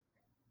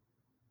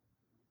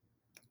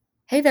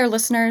Hey there,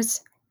 listeners.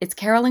 It's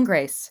Carolyn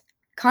Grace,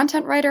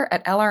 content writer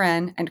at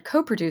LRN and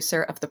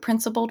co-producer of the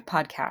Principled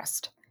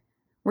podcast.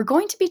 We're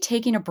going to be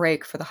taking a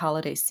break for the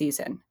holiday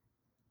season.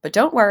 But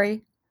don't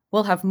worry,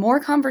 we'll have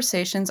more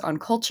conversations on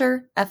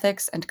culture,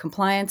 ethics, and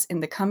compliance in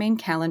the coming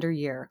calendar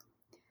year.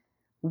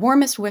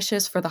 Warmest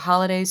wishes for the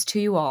holidays to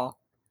you all,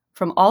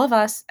 from all of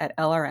us at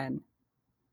LRN.